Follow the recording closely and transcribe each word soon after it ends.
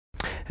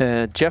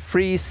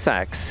Jeffrey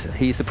Sachs.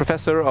 He's a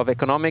professor of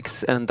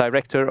economics and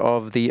director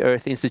of the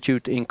Earth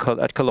Institute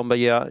at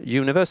Columbia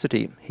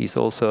University. He's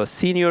also a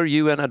senior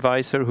UN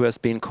advisor who has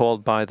been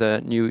called by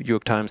the New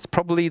York Times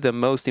probably the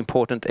most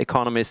important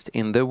economist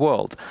in the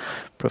world.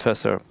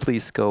 Professor,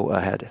 please go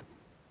ahead.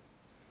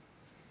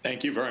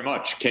 Thank you very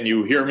much. Can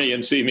you hear me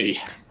and see me?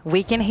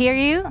 We can hear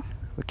you.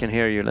 We can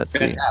hear you. Let's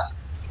see.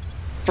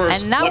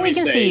 First, and now we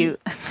can see you.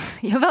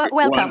 You're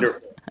welcome.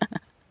 Wonderful.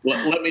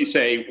 Let me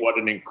say what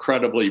an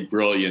incredibly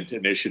brilliant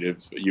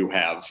initiative you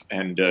have,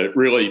 and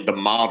really the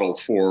model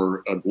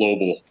for a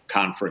global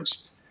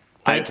conference.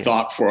 I've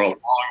thought for a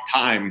long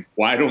time,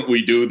 why don't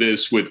we do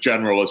this with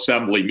General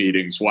Assembly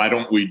meetings? Why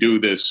don't we do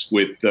this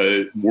with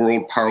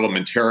world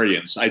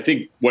parliamentarians? I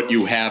think what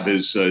you have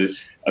is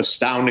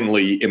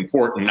astoundingly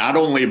important, not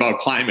only about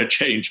climate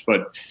change,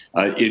 but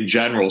in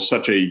general,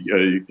 such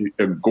a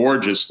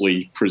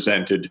gorgeously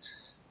presented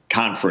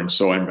conference.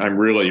 So I'm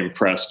really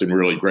impressed and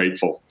really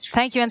grateful.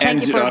 Thank you, and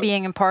thank you for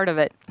being a part of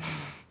it.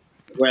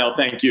 Well,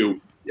 thank you.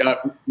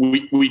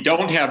 We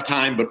don't have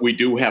time, but we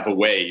do have a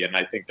way, and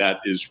I think that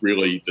is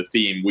really the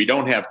theme. We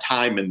don't have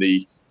time in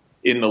the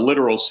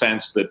literal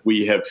sense that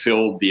we have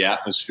filled the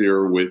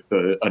atmosphere with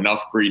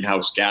enough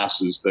greenhouse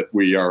gases that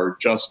we are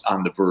just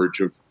on the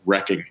verge of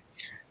wrecking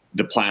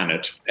the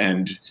planet.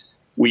 And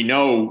we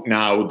know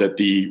now that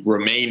the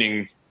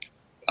remaining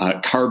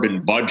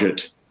carbon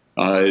budget,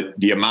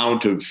 the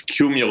amount of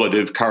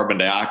cumulative carbon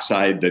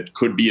dioxide that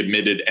could be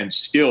emitted and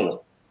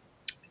still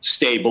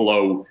stay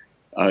below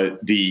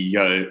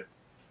the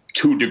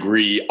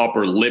 2-degree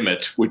upper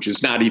limit, which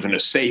is not even a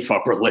safe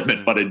upper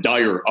limit, but a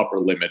dire upper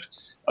limit,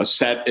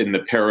 set in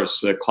the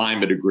Paris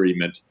Climate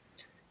Agreement,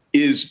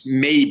 is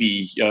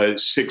maybe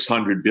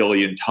 600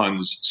 billion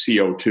tons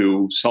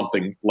CO2,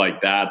 something like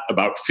that,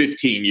 about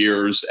 15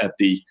 years at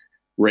the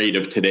rate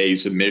of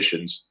today's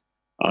emissions,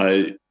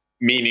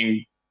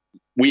 meaning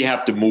we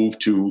have to move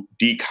to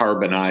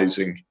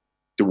decarbonizing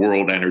the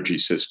world energy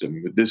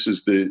system. This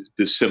is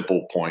the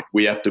simple point.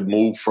 We have to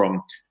move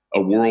from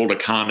a world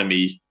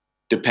economy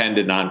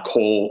dependent on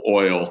coal,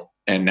 oil,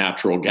 and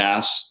natural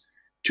gas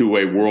to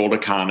a world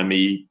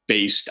economy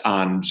based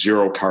on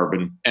zero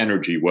carbon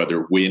energy,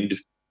 whether wind,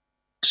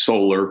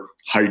 solar,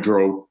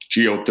 hydro,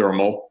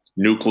 geothermal,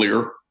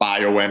 nuclear,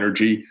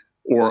 bioenergy,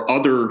 or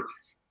other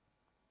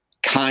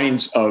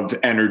kinds of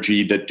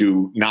energy that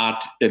do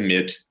not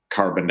emit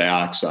carbon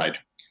dioxide.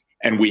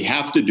 And we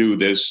have to do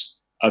this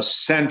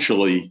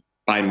essentially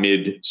by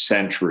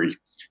mid-century.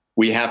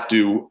 We have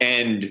to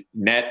end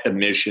net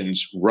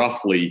emissions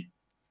roughly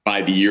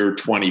by the year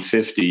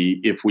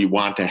 2050 if we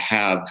want to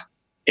have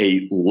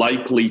a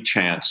likely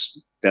chance,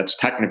 that's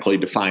technically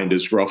defined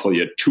as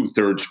roughly a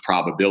 2/3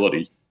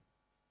 probability,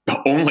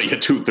 only a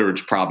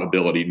 2/3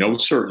 probability, no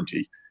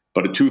certainty,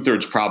 but a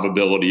 2/3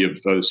 probability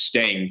of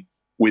staying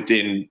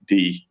within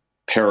the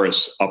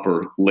Paris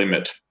upper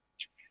limit.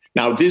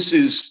 Now, this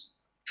is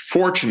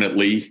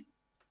fortunately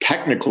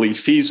technically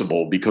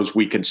feasible because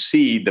we can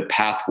see the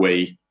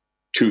pathway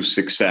to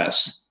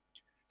success.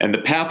 And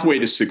the pathway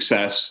to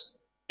success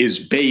is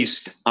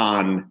based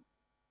on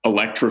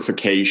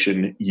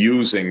electrification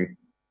using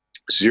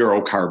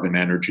zero carbon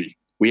energy.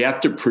 We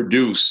have to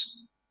produce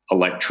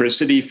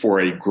electricity for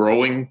a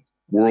growing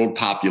world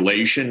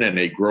population and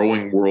a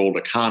growing world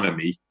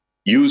economy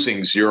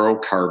using zero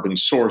carbon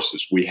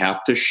sources. We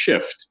have to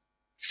shift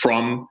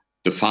from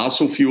the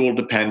fossil fuel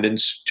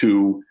dependence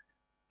to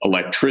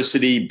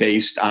electricity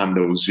based on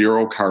those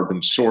zero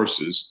carbon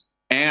sources.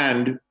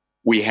 And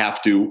we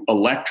have to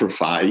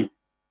electrify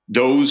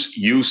those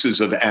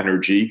uses of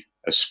energy,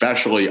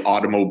 especially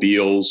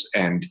automobiles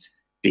and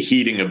the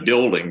heating of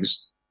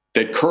buildings,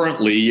 that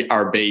currently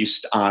are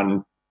based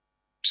on,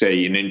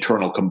 say, an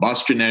internal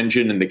combustion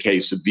engine in the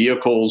case of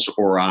vehicles,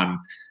 or on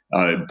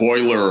a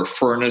boiler or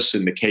furnace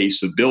in the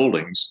case of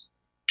buildings,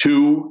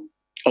 to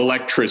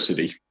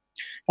electricity.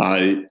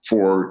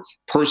 For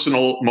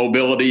personal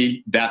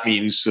mobility, that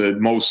means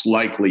most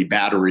likely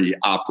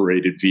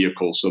battery-operated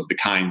vehicles of the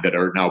kind that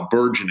are now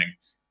burgeoning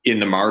in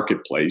the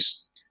marketplace.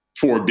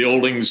 For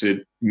buildings,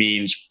 it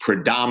means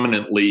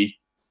predominantly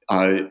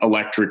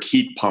electric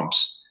heat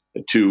pumps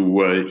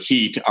to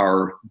heat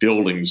our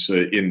buildings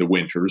in the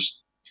winters.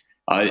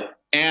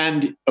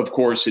 And, of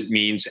course, it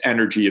means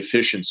energy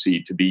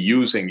efficiency, to be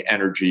using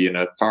energy in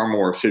a far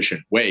more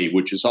efficient way,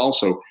 which is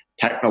also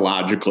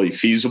technologically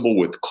feasible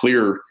with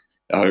clear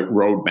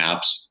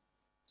roadmaps,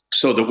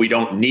 so that we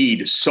don't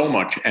need so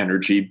much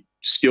energy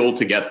still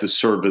to get the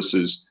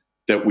services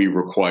that we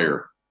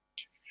require.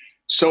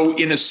 So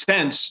in a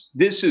sense,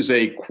 this is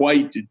a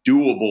quite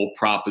doable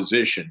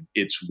proposition.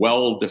 It's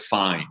well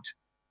defined.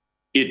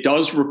 It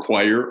does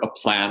require a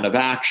plan of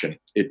action.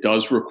 It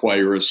does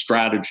require a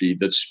strategy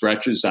that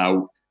stretches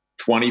out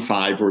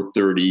 25 or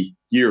 30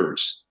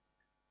 years.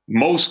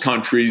 Most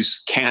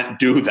countries can't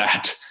do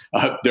that.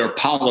 Their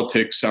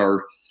politics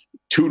are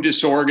too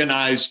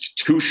disorganized,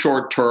 too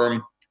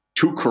short-term,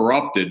 too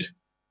corrupted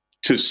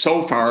to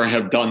so far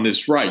have done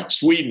this right.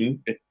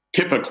 Sweden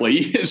typically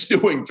is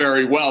doing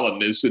very well in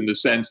this, in the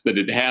sense that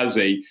it has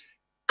a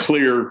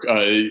clear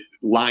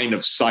line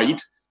of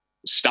sight.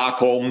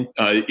 Stockholm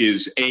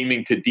is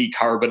aiming to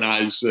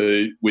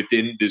decarbonize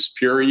within this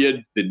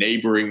period. The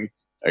neighboring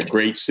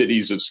great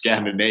cities of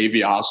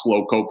Scandinavia,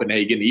 Oslo,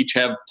 Copenhagen, each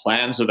have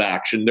plans of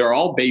action. They're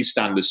all based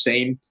on the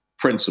same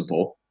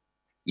principle: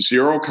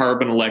 zero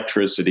carbon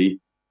electricity,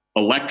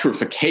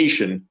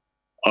 electrification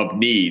of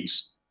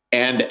needs,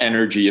 and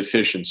energy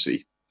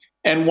efficiency.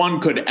 And one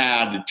could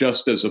add,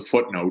 just as a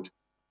footnote,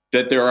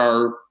 that there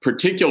are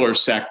particular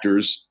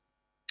sectors,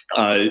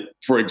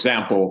 for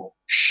example,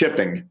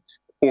 shipping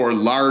or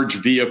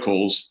large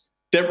vehicles,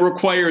 that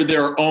require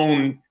their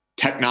own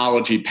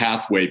technology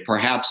pathway.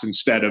 Perhaps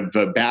instead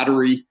of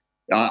battery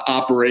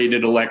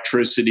operated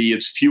electricity,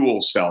 it's fuel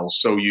cells.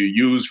 So you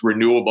use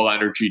renewable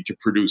energy to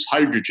produce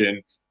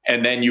hydrogen,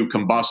 and then you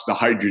combust the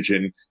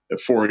hydrogen,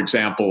 for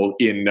example,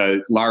 in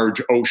large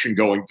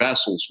ocean-going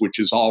vessels, which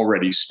is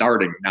already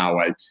starting now.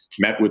 I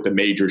met with a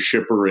major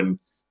shipper in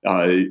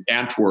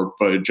Antwerp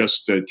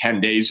just 10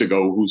 days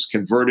ago, who's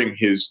converting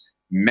his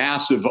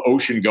massive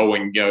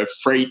ocean-going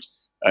freight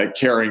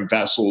carrying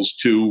vessels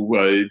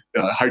to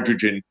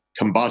hydrogen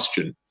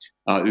combustion.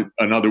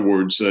 In other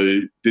words,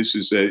 this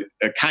is a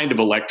kind of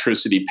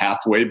electricity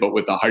pathway, but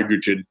with a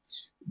hydrogen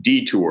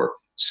detour.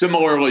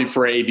 Similarly,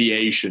 for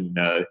aviation,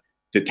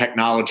 the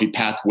technology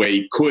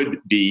pathway could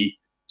be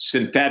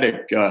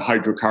synthetic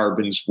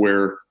hydrocarbons,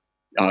 where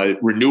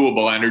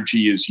renewable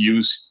energy is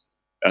used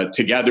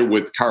together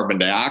with carbon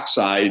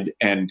dioxide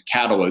and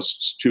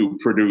catalysts to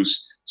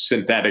produce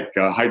synthetic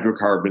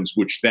hydrocarbons,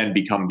 which then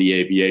become the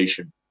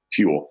aviation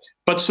fuel.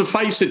 But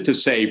suffice it to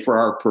say, for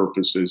our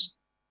purposes,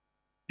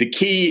 the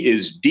key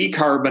is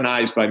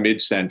decarbonize by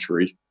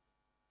mid-century.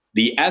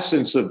 The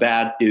essence of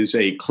that is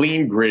a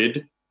clean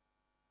grid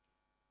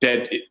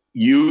that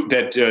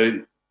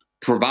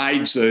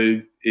provides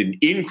an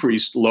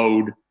increased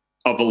load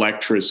of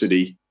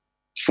electricity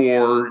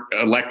for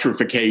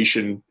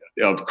electrification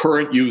of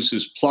current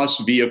uses, plus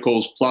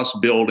vehicles, plus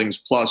buildings,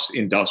 plus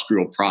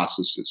industrial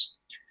processes.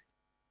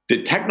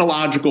 The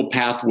technological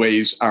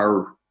pathways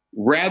are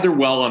rather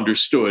well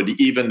understood,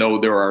 even though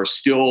there are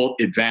still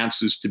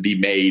advances to be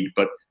made,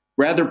 but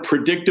rather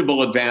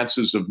predictable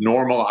advances of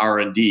normal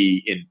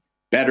R&D in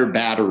better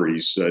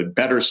batteries,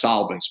 better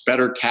solvents,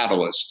 better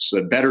catalysts,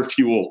 better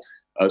fuel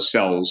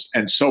cells,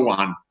 and so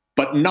on,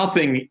 but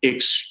nothing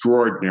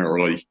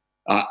extraordinarily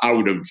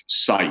out of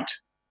sight.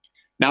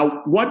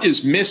 Now, what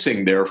is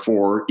missing,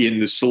 therefore, in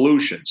the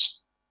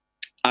solutions?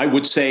 I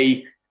would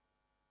say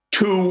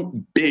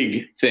two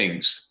big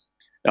things.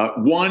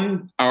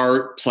 One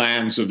are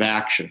plans of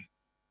action,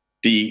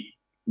 the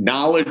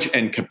knowledge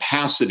and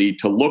capacity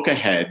to look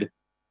ahead,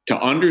 to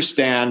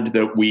understand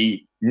that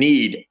we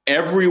need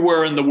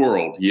everywhere in the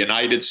world, the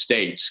United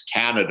States,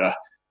 Canada,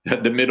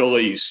 the Middle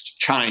East,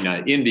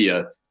 China,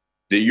 India,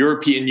 the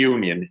European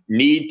Union,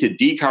 need to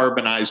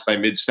decarbonize by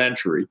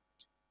mid-century,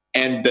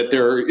 and that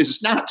there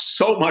is not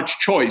so much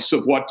choice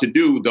of what to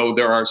do, though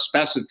there are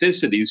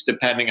specificities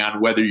depending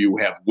on whether you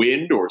have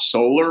wind or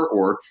solar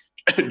or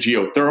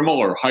geothermal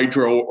or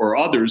hydro or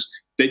others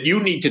that you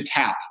need to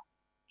tap.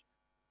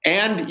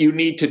 And you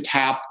need to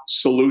tap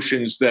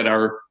solutions that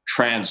are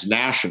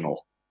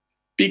transnational,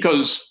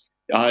 because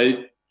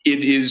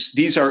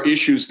these are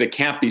issues that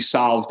can't be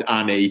solved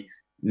on a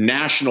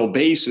national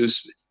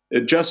basis,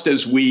 just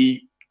as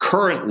we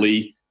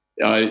currently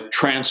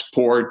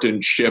transport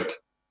and ship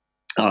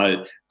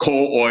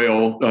coal,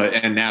 oil,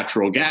 and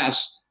natural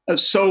gas.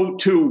 So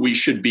too, we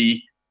should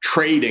be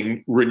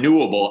trading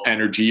renewable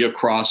energy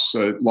across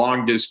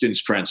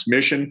long-distance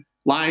transmission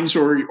lines,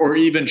 or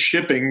even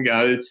shipping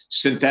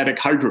synthetic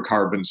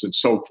hydrocarbons and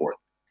so forth.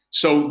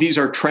 So these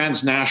are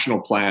transnational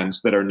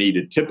plans that are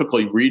needed,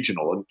 typically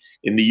regional. And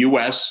in the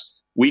US,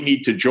 we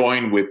need to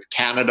join with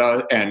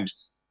Canada and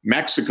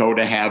Mexico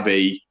to have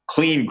a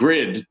clean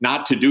grid,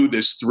 not to do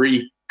this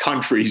three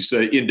countries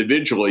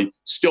individually,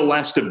 still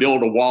less to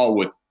build a wall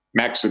with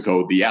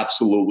Mexico, the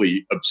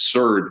absolutely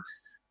absurd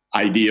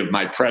idea of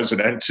my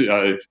president,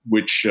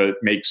 which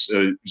makes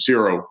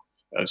zero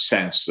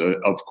sense,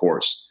 of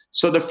course.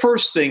 So the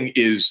first thing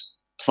is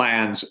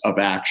plans of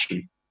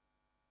action.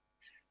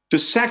 The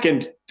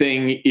second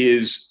thing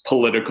is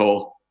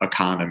political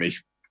economy.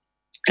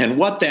 And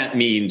what that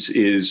means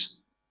is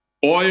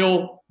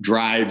oil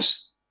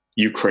drives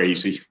you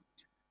crazy.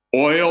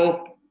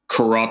 Oil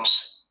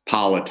corrupts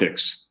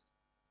politics.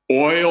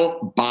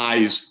 Oil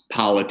buys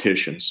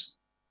politicians.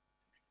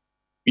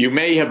 You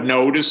may have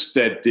noticed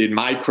that in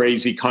my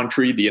crazy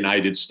country, the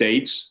United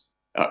States,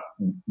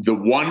 the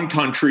one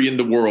country in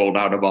the world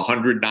out of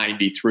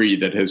 193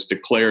 that has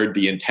declared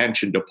the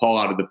intention to pull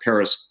out of the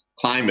Paris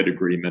Climate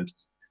Agreement,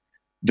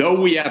 though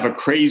we have a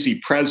crazy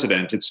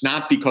president, it's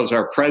not because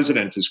our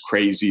president is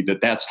crazy that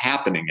that's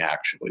happening,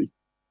 actually.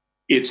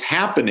 It's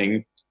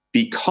happening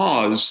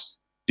because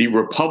the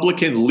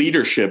Republican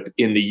leadership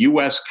in the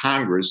US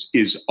Congress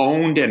is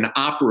owned and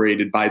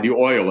operated by the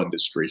oil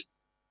industry.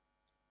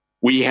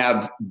 We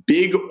have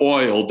big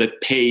oil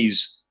that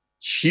pays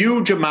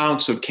huge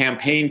amounts of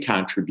campaign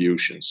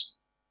contributions,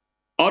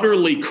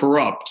 utterly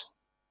corrupt,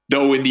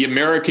 though in the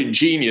American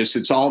genius,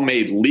 it's all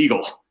made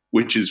legal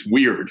which is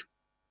weird.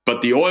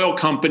 But the oil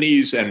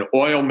companies and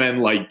oil men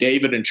like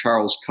David and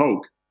Charles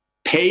Koch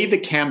pay the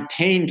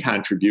campaign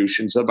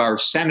contributions of our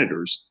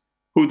senators,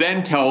 who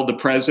then tell the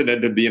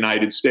president of the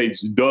United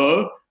States,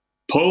 duh,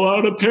 pull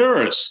out of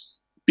Paris.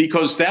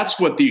 Because that's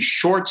what these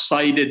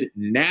short-sighted,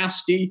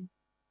 nasty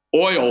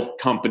oil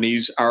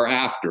companies are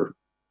after.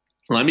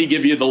 Let me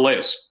give you the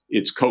list.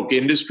 It's Koch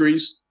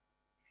Industries,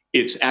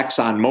 it's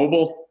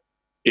ExxonMobil,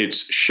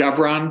 it's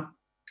Chevron,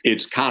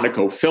 it's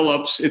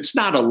ConocoPhillips. It's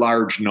not a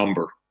large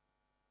number.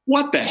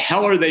 What the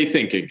hell are they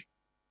thinking?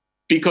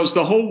 Because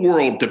the whole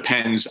world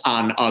depends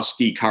on us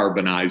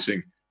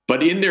decarbonizing.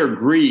 But in their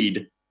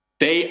greed,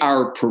 they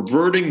are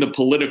perverting the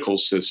political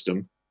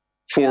system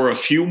for a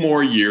few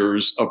more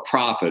years of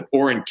profit.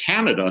 Or in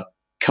Canada,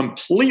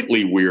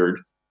 completely weird,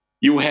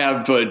 you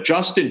have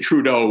Justin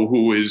Trudeau,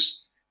 who is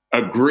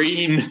a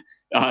green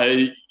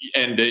and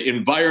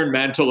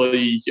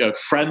environmentally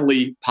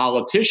friendly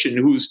politician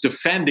who's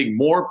defending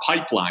more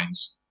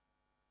pipelines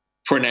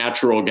for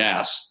natural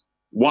gas.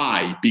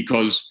 Why?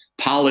 Because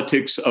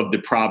politics of the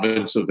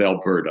province of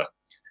Alberta.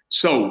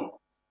 So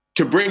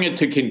to bring it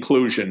to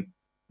conclusion,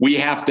 we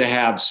have to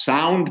have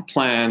sound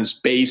plans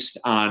based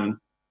on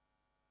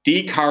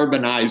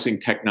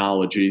decarbonizing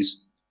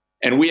technologies,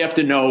 and we have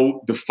to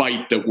know the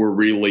fight that we're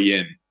really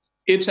in.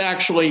 It's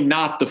actually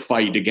not the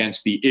fight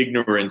against the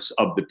ignorance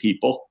of the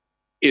people.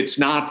 It's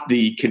not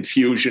the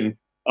confusion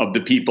of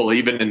the people,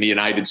 even in the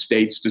United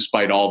States,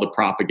 despite all the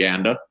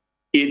propaganda.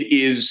 It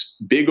is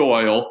big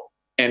oil,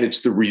 and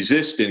it's the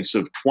resistance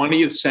of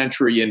 20th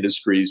century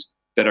industries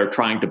that are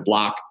trying to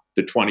block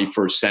the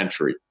 21st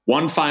century.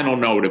 One final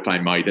note, if I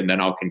might, and then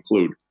I'll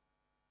conclude.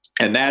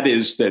 And that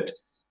is that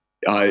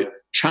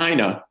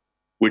China,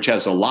 which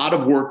has a lot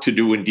of work to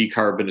do in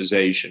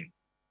decarbonization,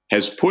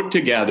 has put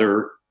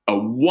together a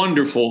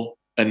wonderful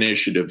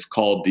initiative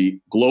called the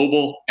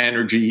Global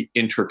Energy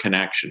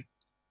Interconnection.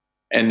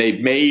 And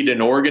they've made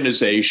an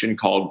organization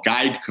called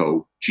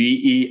GEIDCO,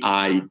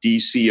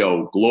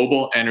 G-E-I-D-C-O,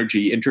 Global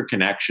Energy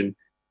Interconnection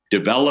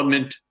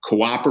Development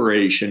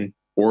Cooperation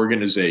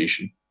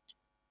Organization,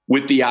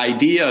 with the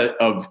idea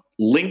of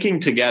linking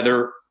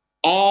together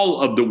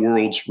all of the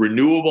world's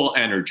renewable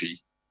energy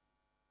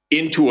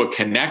into a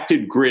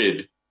connected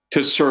grid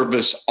to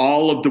service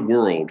all of the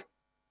world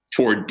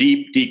for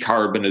deep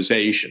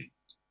decarbonization.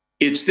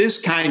 It's this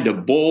kind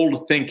of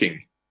bold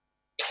thinking,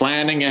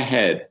 planning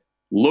ahead,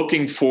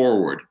 looking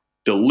forward,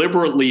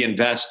 deliberately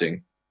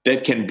investing,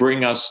 that can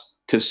bring us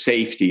to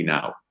safety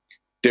now.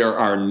 There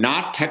are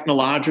not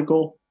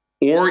technological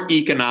or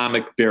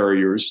economic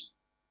barriers.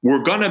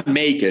 We're going to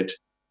make it,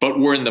 but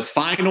we're in the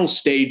final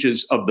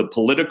stages of the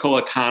political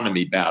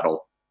economy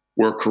battle,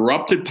 where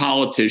corrupted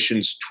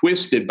politicians,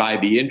 twisted by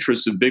the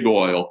interests of big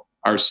oil,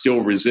 are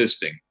still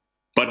resisting.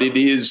 But it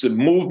is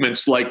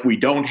movements like We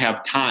Don't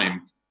Have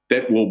Time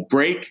that will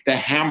break the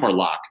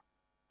hammerlock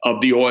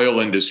of the oil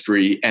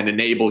industry and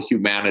enable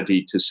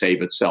humanity to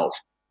save itself.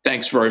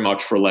 Thanks very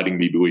much for letting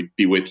me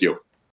be with you.